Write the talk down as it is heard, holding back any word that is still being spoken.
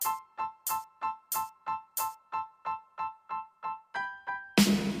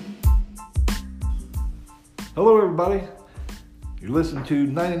Hello, everybody. You're listening to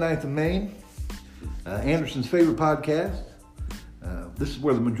 99th and Main, Anderson's favorite podcast. This is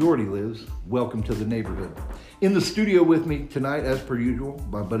where the majority lives. Welcome to the neighborhood. In the studio with me tonight, as per usual,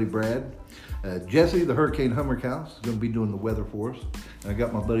 my buddy Brad. Jesse, the Hurricane Hummerhouse, is going to be doing the weather for us. And I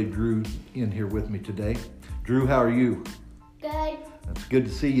got my buddy Drew in here with me today. Drew, how are you? Good. It's good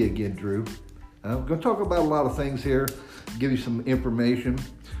to see you again, Drew. I'm going to talk about a lot of things here, give you some information.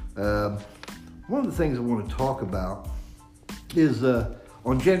 One of the things I want to talk about is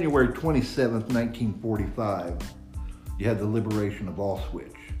on January 27th, 1945, you had the liberation of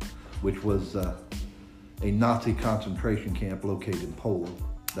Auschwitz, which was a Nazi concentration camp located in Poland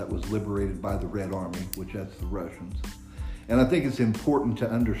that was liberated by the Red Army, which that's the Russians. And I think it's important to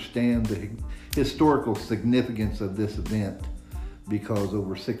understand the historical significance of this event because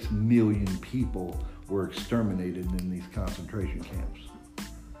over 6 million people were exterminated in these concentration camps.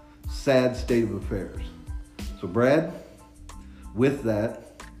 Sad state of affairs. So Brad, with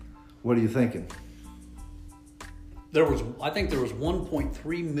that, what are you thinking? I think there was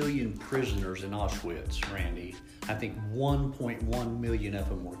 1.3 million prisoners in Auschwitz, Randy. I think 1.1 million of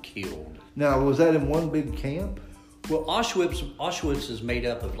them were killed. Now, was that in one big camp? Well, Auschwitz is made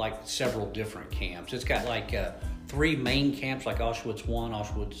up of like several different camps. It's got like 3 main camps, like Auschwitz 1,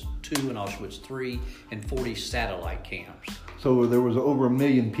 Auschwitz 2, and Auschwitz 3, and 40 satellite camps. So there was over 1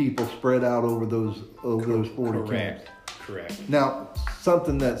 million people spread out over those 40 camps. Correct. Now,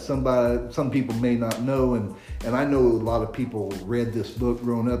 something that some people may not know, and I know a lot of people read this book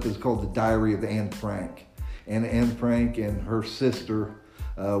growing up, is called The Diary of Anne Frank. And Anne Frank and her sister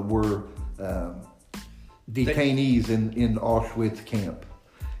were detainees in Auschwitz camp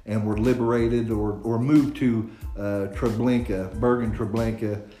and were liberated or moved to Treblinka,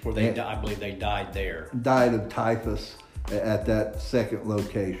 Bergen-Treblinka. Where I believe they died there. Died of typhus at that second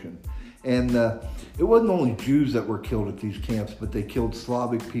location. And it wasn't only Jews that were killed at these camps, but they killed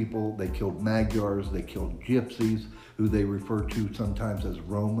Slavic people, they killed Magyars, they killed Gypsies, who they refer to sometimes as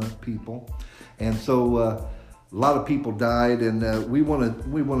Roma people. And so a lot of people died, and we want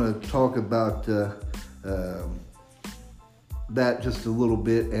to talk about that just a little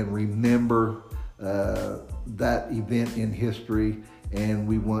bit and remember that event in history. And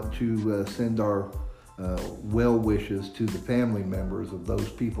we want to send our well wishes to the family members of those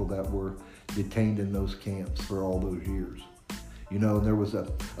people that were detained in those camps for all those years. You know, and there was a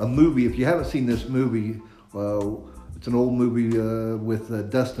movie, if you haven't seen this movie, it's an old movie with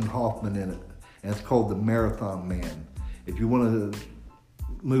Dustin Hoffman in it, and it's called The Marathon Man. If you want a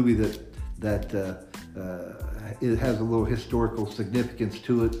movie that it has a little historical significance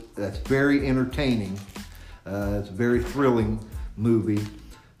to it, that's very entertaining. It's a very thrilling movie,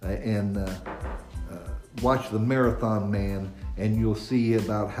 and watch The Marathon Man, and you'll see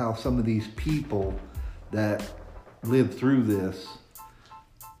about how some of these people that lived through this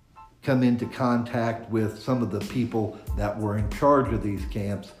come into contact with some of the people that were in charge of these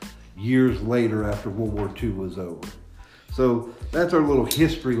camps years later after World War II was over. So that's our little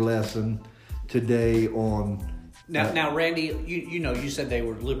history lesson today on... Now, Randy, you said they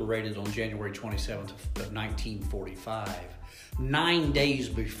were liberated on January 27th of 1945. 9 days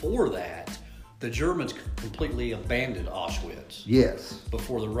before that, the Germans completely abandoned Auschwitz. Yes.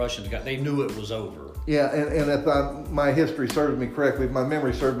 Before the Russians they knew it was over. Yeah, and if my history serves me correctly, if my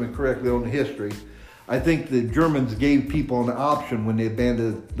memory serves me correctly on the history, I think the Germans gave people an option when they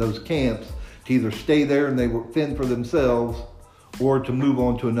abandoned those camps to either stay there and they were fend for themselves, or to move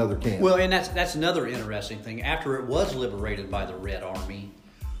on to another camp. Well, and that's another interesting thing. After it was liberated by the Red Army,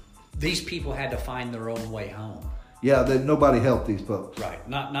 these people had to find their own way home. Yeah, nobody helped these folks. Right,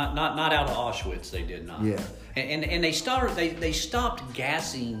 not out of Auschwitz. They did not. Yeah, and they stopped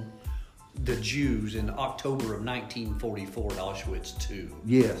gassing the Jews in October of 1944 at Auschwitz too.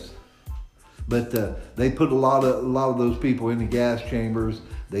 Yes, but they put a lot of those people in the gas chambers.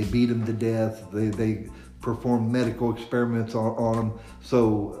 They beat them to death. They performed medical experiments on them.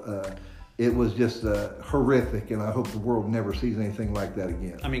 So it was just horrific, and I hope the world never sees anything like that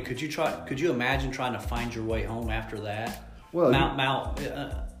again. I mean, could you imagine trying to find your way home after that? Well,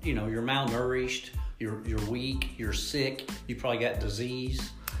 you're malnourished, you're weak, you're sick, you probably got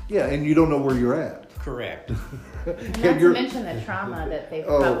disease. Yeah, and you don't know where you're at. Correct. And not to mention the trauma that they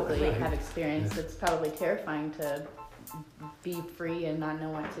probably have experienced. It's probably terrifying to be free and not know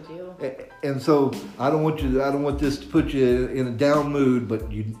what to do. And so I don't want this to put you in a down mood, but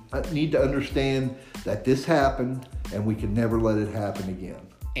you need to understand that this happened and we can never let it happen again.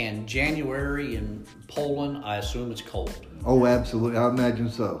 And January in Poland, I assume it's cold. Oh, absolutely. I imagine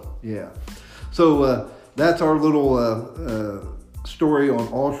so. Yeah. So that's our little story on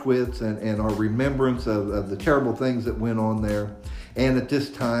Auschwitz and our remembrance of the terrible things that went on there. And at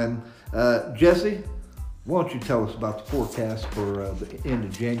this time, Jesse, why don't you tell us about the forecast for the end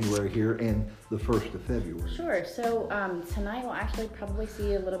of January here and the 1st of February? Sure. So tonight we'll actually probably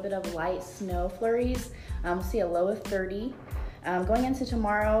see a little bit of light snow flurries. We'll see a low of 30. Going into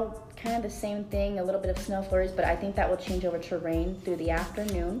tomorrow, kind of the same thing, a little bit of snow flurries, but I think that will change over to rain through the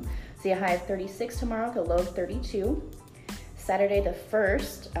afternoon. See a high of 36 tomorrow with a low of 32. Saturday the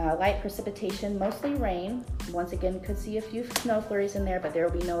 1st, light precipitation, mostly rain. Once again, could see a few snow flurries in there, but there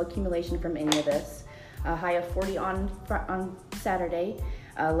will be no accumulation from any of this. A high of 40 on Saturday,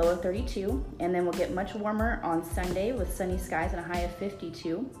 a low of 32. And then we'll get much warmer on Sunday with sunny skies and a high of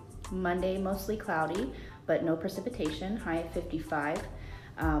 52. Monday, mostly cloudy, but no precipitation, high of 55.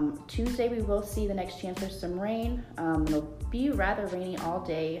 Tuesday, we will see the next chance for some rain. It'll be rather rainy all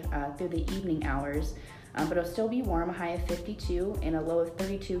day through the evening hours, but it'll still be warm, a high of 52 and a low of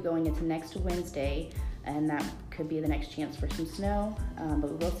 32 going into next Wednesday, and that could be the next chance for some snow, but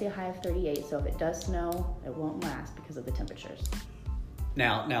we will see a high of 38, so if it does snow, it won't last because of the temperatures.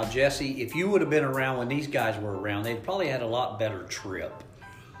 Now, Jesse, if you would have been around when these guys were around, they'd probably had a lot better trip.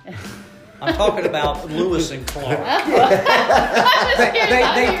 I'm talking about Lewis and Clark.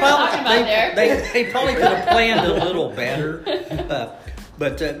 They probably could have planned a little better.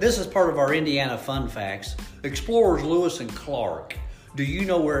 But this is part of our Indiana fun facts. Explorers Lewis and Clark. Do you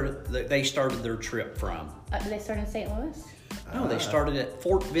know where they started their trip from? Did they start in St. Louis? No, they started at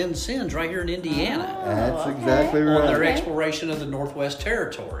Fort Vincennes right here in Indiana. Oh, That's okay. exactly right. On their exploration of the Northwest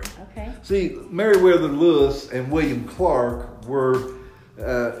Territory. Okay. See, Meriwether Lewis and William Clark were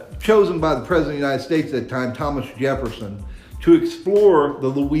chosen by the President of the United States at that time, Thomas Jefferson, to explore the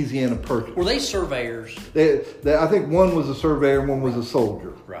Louisiana Purchase. Were they surveyors? I think one was a surveyor and one was a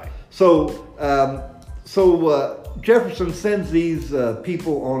soldier. Right. So Jefferson sends these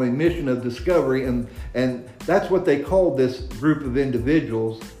people on a mission of discovery, and that's what they called this group of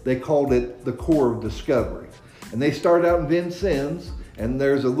individuals. They called it the Corps of Discovery. And they started out in Vincennes, and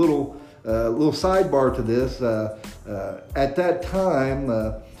there's a little sidebar to this. At that time,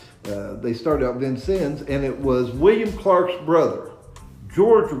 they started out in Vincennes, and it was William Clark's brother,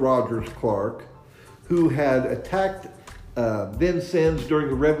 George Rogers Clark, who had attacked Vincennes during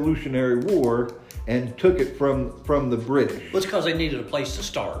the Revolutionary War and took it from the British. Well, it's because they needed a place to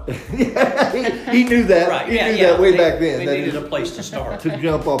start. Yeah, he knew that. Right. He knew that way back then. They needed a place to start. To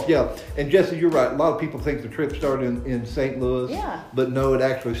jump off, yeah. And Jesse, you're right. A lot of people think the trip started in St. Louis. Yeah. But no, it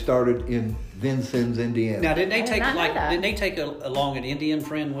actually started in Vincennes, Indiana. Now, didn't they take that. along an Indian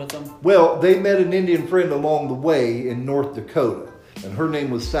friend with them? Well, they met an Indian friend along the way in North Dakota, and her name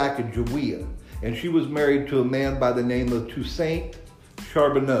was Sacagawea, and she was married to a man by the name of Toussaint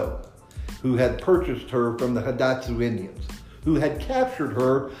Charbonneau, who had purchased her from the Hidatsu Indians, who had captured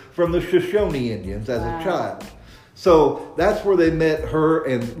her from the Shoshone Indians as a child. So that's where they met her,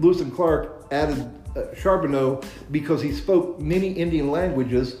 and Lewis and Clark added Charbonneau because he spoke many Indian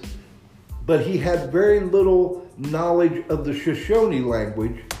languages, but he had very little knowledge of the Shoshone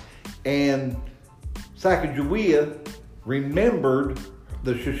language, and Sacagawea remembered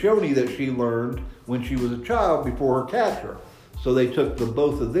the Shoshone that she learned when she was a child before her capture. So they took the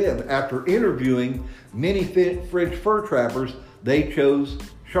both of them. After interviewing many French fur trappers, they chose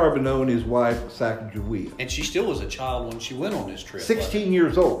Charbonneau and his wife, Sacagawea. And she still was a child when she went on this trip. 16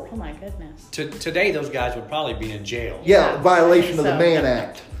 years old. Oh my goodness. Today, those guys would probably be in jail. Yeah, violation of the So- Mann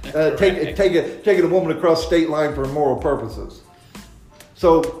Act. Taking a woman across state line for immoral purposes.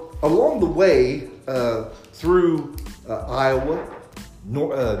 So along the way through Iowa,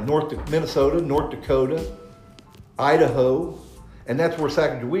 Minnesota, North Dakota, Idaho, and that's where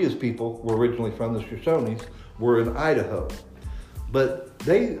Sacagawea's people were originally from, the Shoshones, were in Idaho. But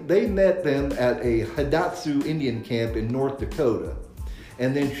they met them at a Hidatsu Indian camp in North Dakota.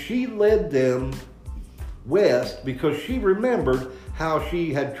 And then she led them west because she remembered how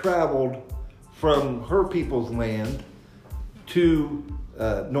she had traveled from her people's land to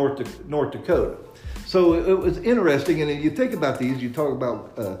North Dakota. So it was interesting, and you think about these, you talk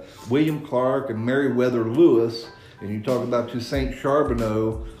about William Clark and Meriwether Lewis, and you talk about Toussaint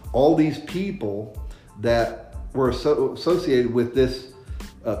Charbonneau, all these people that were associated with this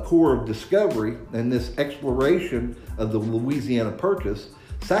Corps of Discovery and this exploration of the Louisiana Purchase.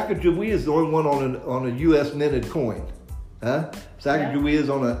 Sacagawea is the only one on a U.S. minted coin. Huh? Sacagawea is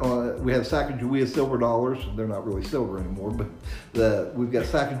we have Sacagawea silver dollars. They're not really silver anymore, but we've got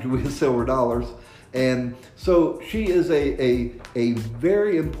Sacagawea silver dollars. And so she is a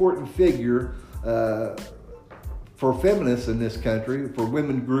very important figure for feminists in this country, for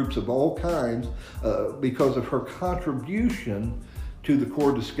women groups of all kinds, because of her contribution to the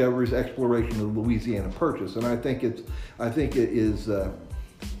core discoveries, exploration of the Louisiana Purchase, and I think it's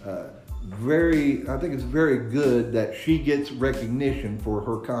very good that she gets recognition for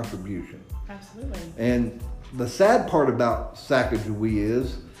her contribution. Absolutely. And the sad part about Sacagawea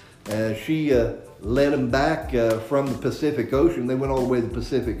is she led them back from the Pacific Ocean. They went all the way to the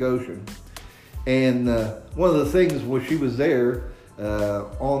Pacific Ocean. And one of the things when she was there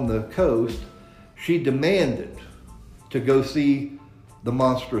on the coast, she demanded to go see the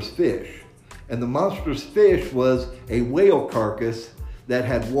monstrous fish. And the monstrous fish was a whale carcass that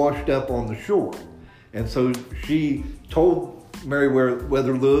had washed up on the shore. And so she told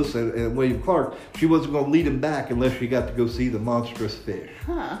Meriwether Lewis and William Clark she wasn't going to lead him back unless she got to go see the monstrous fish.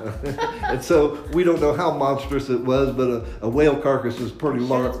 Huh. And so we don't know how monstrous it was, but a whale carcass is a pretty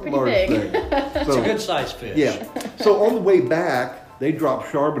large big. thing. It's a good sized fish. Yeah. So on the way back, they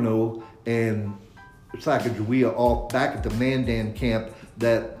dropped Charbonneau and Sacagawea off back at the Mandan camp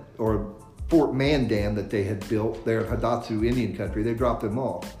or Fort Mandan that they had built there in Hidatsu Indian Country. They dropped them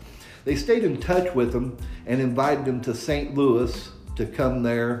off. They stayed in touch with them and invited them to St. Louis to come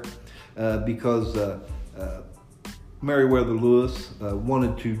there because Meriwether Lewis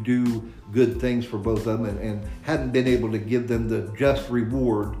wanted to do good things for both of them and hadn't been able to give them the just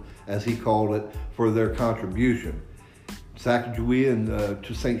reward, as he called it, for their contribution. Sacagawea and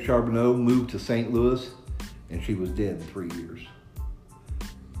to St. Charbonneau moved to St. Louis, and she was dead in 3 years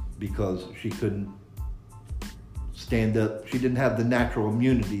because she couldn't stand up. She didn't have the natural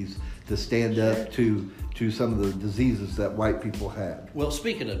immunities to stand up to some of the diseases that white people had. Well,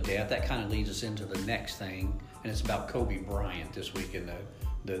 speaking of death, that kind of leads us into the next thing, and it's about Kobe Bryant this week in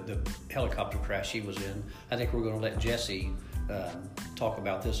the helicopter crash he was in. I think we're going to let Jesse talk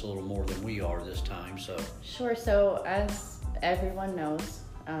about this a little more than we are this time. So Sure. So as everyone knows,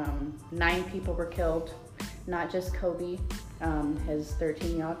 9 people were killed, not just Kobe, his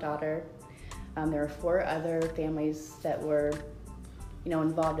 13-year-old daughter. There were 4 other families that were,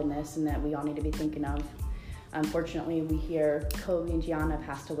 involved in this and that we all need to be thinking of. Unfortunately, we hear Kobe and Gianna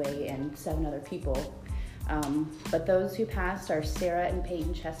passed away and 7 other people. But those who passed are Sarah and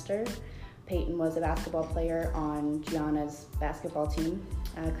Peyton Chester. Peyton was a basketball player on Gianna's basketball team.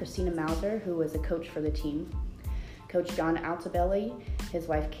 Christina Mauser, who was a coach for the team. Coach John Altobelli, his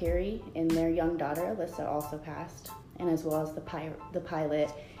wife Carrie, and their young daughter Alyssa also passed, and as well as the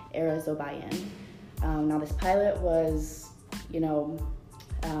pilot, Era Zobayan. Now this pilot was,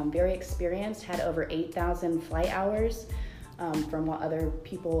 very experienced, had over 8,000 flight hours. From what other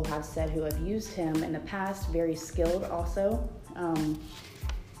people have said who have used him in the past, very skilled also.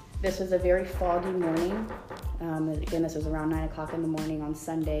 This was a very foggy morning. Again, this was around 9 o'clock in the morning on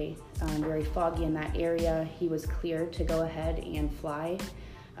Sunday. Very foggy in that area. He was cleared to go ahead and fly,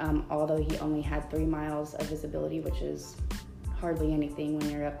 although he only had 3 miles of visibility, which is hardly anything when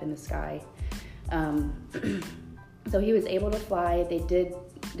you're up in the sky. So he was able to fly.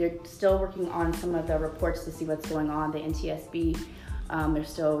 They're still working on some of the reports to see what's going on. The NTSB, they're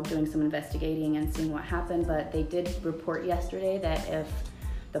still doing some investigating and seeing what happened, but they did report yesterday that if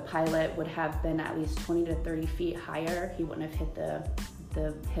the pilot would have been at least 20 to 30 feet higher, he wouldn't have hit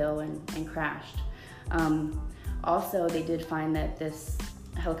the hill and crashed. Also, they did find that this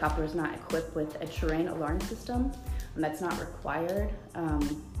helicopter was not equipped with a terrain alarm system, and that's not required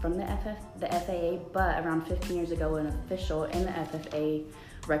from the FAA, but around 15 years ago, an official in the FAA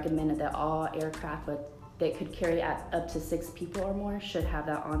recommended that all aircraft that could carry up to 6 people or more should have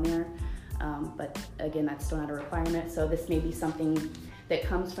that on there. But again, that's still not a requirement. So this may be something that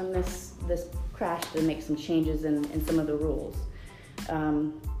comes from this crash to make some changes in some of the rules.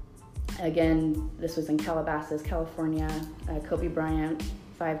 Again, this was in Calabasas, California. Kobe Bryant,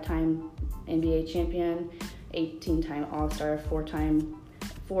 5-time NBA champion, 18-time All-Star,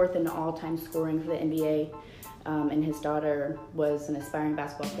 4th in all-time scoring for the NBA. And his daughter was an aspiring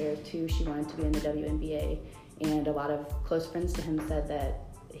basketball player too. She wanted to be in the WNBA, and a lot of close friends to him said that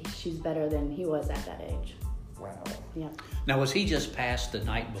she's better than he was at that age. Wow. Yeah. now, was he just passed the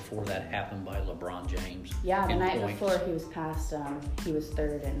night before that happened by LeBron James? Yeah, the night points? before he was passed, he was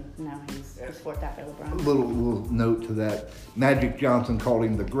 3rd, and now he's 4th after A LeBron. little note to that. Magic Johnson called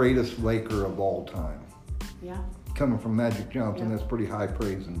him the greatest Laker of all time. Yeah. Coming from Magic Johnson, Yeah. that's pretty high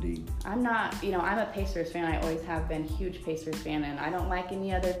praise indeed. I'm not, I'm a Pacers fan. I always have been, huge Pacers fan, and I don't like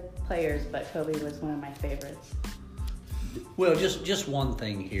any other players, but Kobe was one of my favorites. Well, just one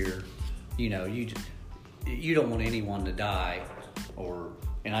thing here, you don't want anyone to die,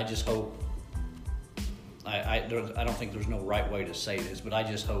 and I just hope. I don't think there's no right way to say this, but I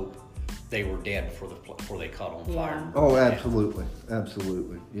just hope they were dead before they caught on fire. Oh, absolutely,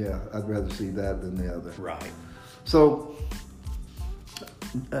 absolutely. Yeah, I'd rather see that than the other. Right. So,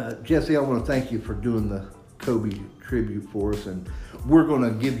 Jesse, I want to thank you for doing the Kobe tribute for us, and we're going to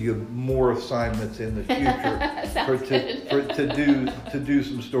give you more assignments in the future to do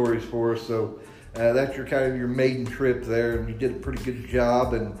some stories for us. So that's your kind of your maiden trip there, and you did a pretty good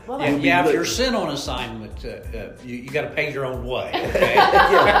job. And if you're sent on assignment, you got to pay your own way. Okay?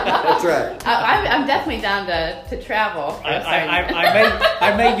 Yeah, that's right. I'm definitely down to travel.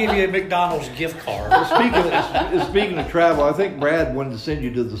 I may give you a McDonald's gift card. Speaking of travel, I think Brad wanted to send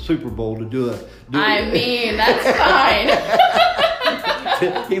you to the Super Bowl to do that's fine.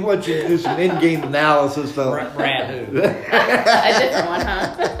 He wants you to do some in-game analysis. Brad who? A different one,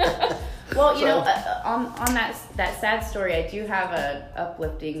 huh? Well, you know, on that sad story, I do have a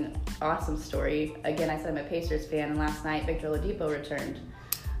uplifting, awesome story. Again, I said I'm a Pacers fan, and last night Victor Oladipo returned.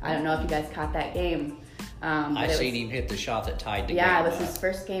 I don't know if you guys caught that game. I seen him hit the shot that tied the game. Yeah, it was his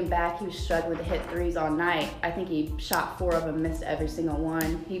first game back. He was struggling to hit threes all night. I think he shot 4 of them, missed every single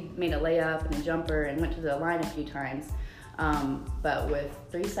one. He made a layup and a jumper and went to the line a few times. But with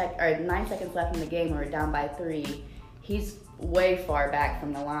 9 seconds left in the game, we were down by 3. He's way far back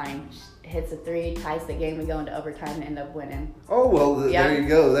from the line. Hits a 3, ties the game. We go into overtime and end up winning. Oh, well, there you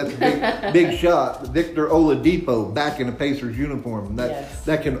go. That's a big shot. Victor Oladipo back in a Pacers uniform.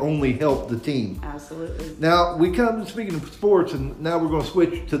 That can only help the team. Absolutely. Now, we come, speaking of sports, and now we're going to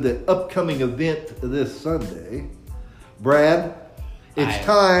switch to the upcoming event this Sunday. Brad, it's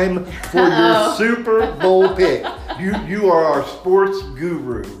time for your Super Bowl pick. You are our sports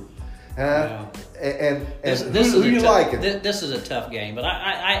guru. And who you liking? This is a tough game, but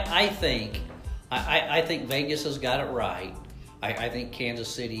I think Vegas has got it right. I think Kansas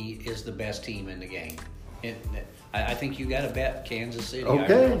City is the best team in the game. I think you got to bet Kansas City.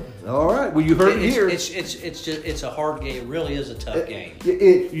 Okay, all right. Well, you heard it here. It's a hard game. It really is a tough game.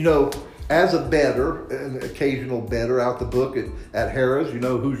 As a bettor, an occasional bettor out the book at Harrah's,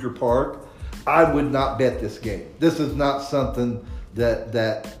 Hoosier Park, I would not bet this game. This is not something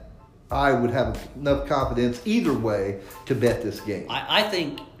that I would have enough confidence either way to bet this game. I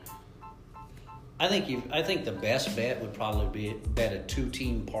think the best bet would probably be bet a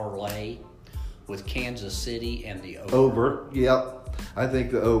 2-team parlay with Kansas City and the over. Over, yep. I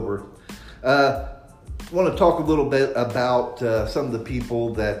think the over. I want to talk a little bit about some of the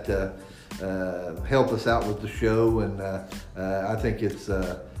people that help us out with the show, and I think it's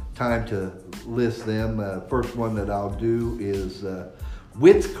time to list them. First one that I'll do is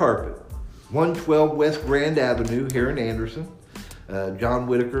Witt's Carpet, 112 West Grand Avenue here in Anderson. John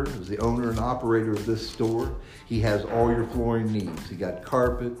Whitaker is the owner and operator of this store. He has all your flooring needs. You got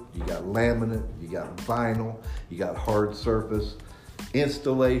carpet, you got laminate, you got vinyl, you got hard surface,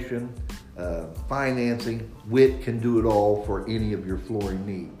 installation, financing. Witt can do it all for any of your flooring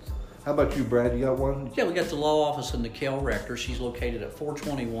needs. How about you, Brad? You got one? Yeah, we got the law office in the Kell Rector. She's located at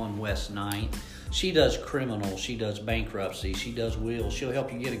 421 West 9th. She does criminal. She does bankruptcy. She does wills. She'll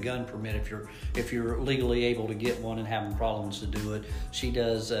help you get a gun permit if you're legally able to get one and having problems to do it. She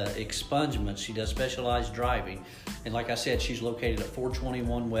does expungements. She does specialized driving. And like I said, she's located at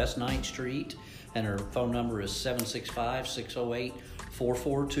 421 West 9th Street. And her phone number is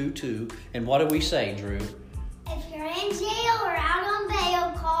 765-608-4422. And what do we say, Drew? If you're in jail or out on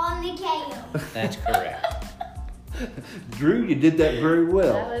bail, call Mikhail. That's correct. Drew, you did that very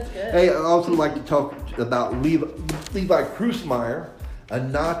well. That was good. Hey, I'd also like to talk about Levi Krusmeyer, a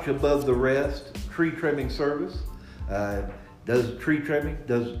notch above the rest, tree trimming service. Does tree trimming,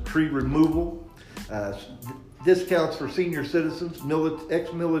 does tree removal, discounts for senior citizens,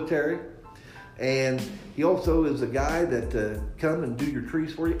 ex-military. And he also is a guy that come and do your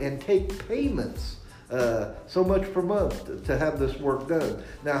trees for you and take payments. So much per month to have this work done.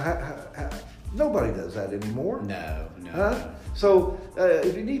 Now, nobody does that anymore. No. So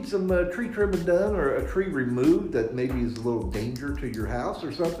if you need some tree trimming done or a tree removed that maybe is a little danger to your house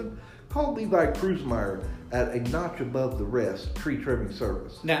or something, call Levi Krusmeyer at a notch above the rest tree trimming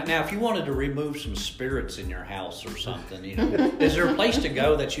service. Now, if you wanted to remove some spirits in your house or something, is there a place to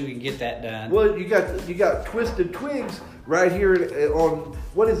go that you can get that done? Well, you got Twisted Twigs right here on,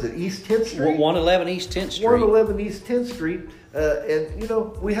 what is it, East 10th Street? 111 East 10th Street. 111 East 10th Street. And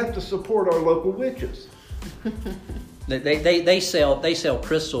we have to support our local witches. They sell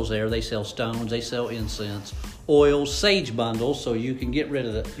crystals there. They sell stones. They sell incense, oils, sage bundles, so you can get rid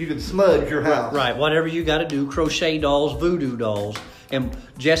of You can smudge your house. Right. Whatever you got to do. Crochet dolls, voodoo dolls. And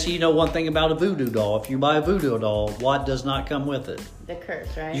Jesse, you know one thing about a voodoo doll. If you buy a voodoo doll, what does not come with it? The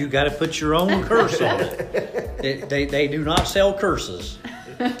curse, right? You got to put your own curse on it. They do not sell curses.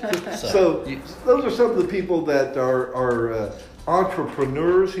 So those are some of the people that are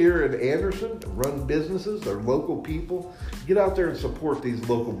entrepreneurs here in Anderson run businesses, they're local people. Get out there and support these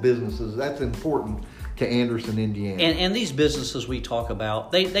local businesses. That's important to Anderson, Indiana. And these businesses we talk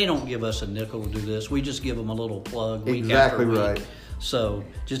about, they don't give us a nickel to do this. We just give them a little plug week Exactly after week. right. So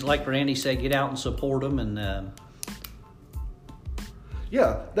just like Randy said, get out and support them. And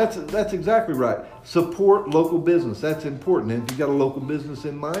yeah, that's exactly right. Support local business. That's important. And if you've got a local business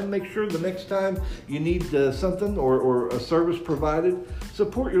in mind, make sure the next time you need something or a service provided,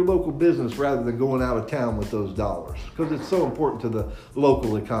 support your local business rather than going out of town with those dollars, because it's so important to the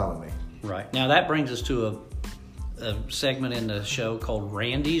local economy. right. Now that brings us to a segment in the show called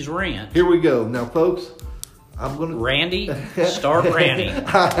Randy's Rant. Here we go. Now, folks, I'm going to... Randy, start ranting.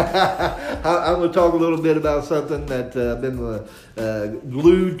 I'm going to talk a little bit about something that I've been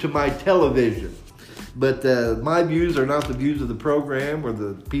glued to my television. But my views are not the views of the program or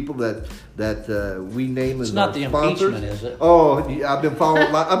the people that we name as our sponsors. It's not the impeachment, is it? Oh, yeah, I've been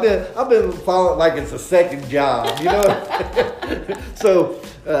following. I've been following like it's a second job, you know. So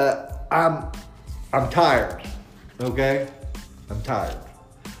I'm tired. Okay, I'm tired.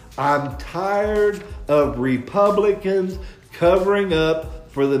 I'm tired of Republicans covering up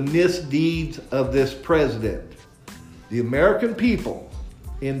for the misdeeds of this president. The American people,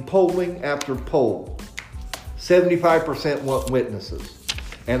 in polling after poll, 75% want witnesses.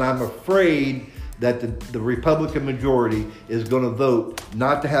 And I'm afraid that the Republican majority is going to vote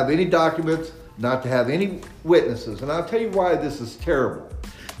not to have any documents, not to have any witnesses. And I'll tell you why this is terrible.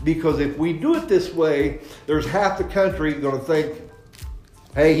 Because if we do it this way, there's half the country going to think,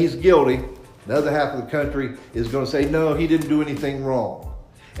 hey, he's guilty. The other half of the country is going to say, no, he didn't do anything wrong.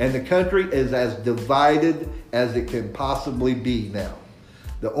 And the country is as divided as it can possibly be now.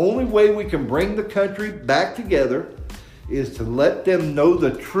 The only way we can bring the country back together is to let them know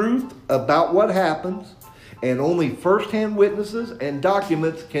the truth about what happens, and only firsthand witnesses and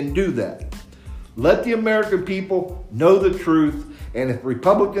documents can do that. Let the American people know the truth, and if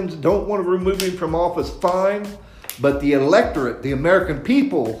Republicans don't want to remove him from office, fine. But the electorate, the American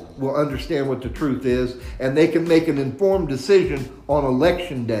people, will understand what the truth is, and they can make an informed decision on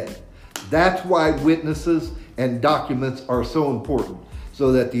election day. That's why witnesses and documents are so important,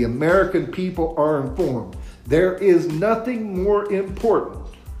 so that the American people are informed. There is nothing more important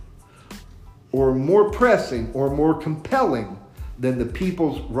or more pressing or more compelling than the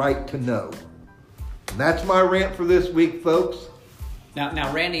people's right to know. And that's my rant for this week, folks.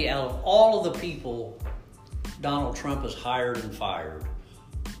 Now, Randy, out of all of the people Donald Trump has hired and fired,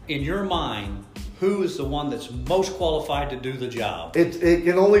 in your mind, who is the one that's most qualified to do the job? It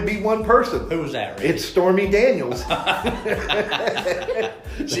can only be one person. Who is that, Randy? It's Stormy Daniels.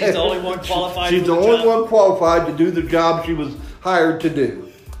 She's the only one qualified She's the only one qualified to do the job she was hired to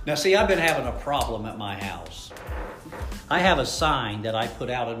do. Now, see, I've been having a problem at my house. I have a sign that I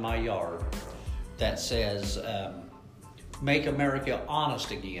put out in my yard that says, make America honest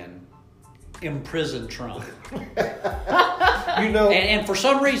again. Imprison Trump. You know, and for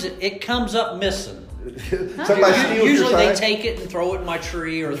some reason it comes up missing. Usually they take it and throw it in my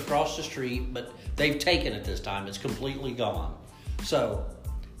tree or across the street, but they've taken it this time. It's completely gone. So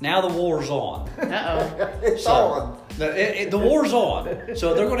now the war's on. It's on. The war's on.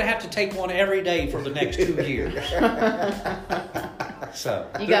 So they're going to have to take one every day for the next 2 years. So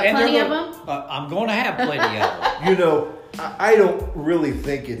you got plenty of them? I'm going to have plenty of them. You know, I don't really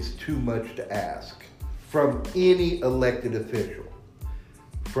think it's too much to ask from any elected official,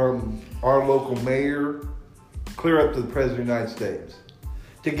 from our local mayor, clear up to the President of the United States,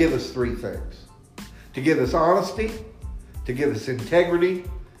 to give us three things. To give us honesty, to give us integrity,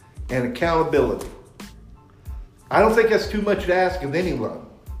 and accountability. I don't think that's too much to ask of anyone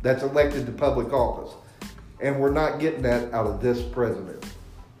that's elected to public office. And we're not getting that out of this president.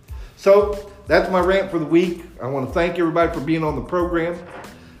 So that's my rant for the week. I want to thank everybody for being on the program.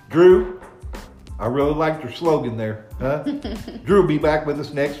 Drew, I really liked your slogan there. Huh? Drew will be back with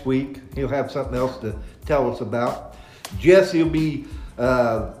us next week. He'll have something else to tell us about. Jesse will be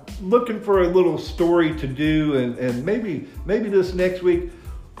looking for a little story to do, and maybe this next week,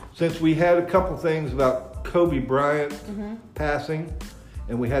 since we had a couple things about Kobe Bryant passing,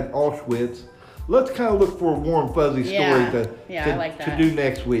 and we had Auschwitz, let's kind of look for a warm, fuzzy story to do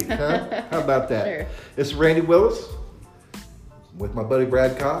next week. Huh? How about that? Sure. This is Randy Willis with my buddy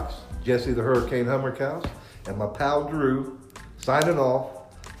Brad Cox, Jesse the Hurricane Hummercouse, and my pal Drew signing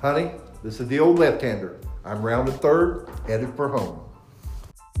off. Honey, this is the old left-hander. I'm rounded third, headed for home.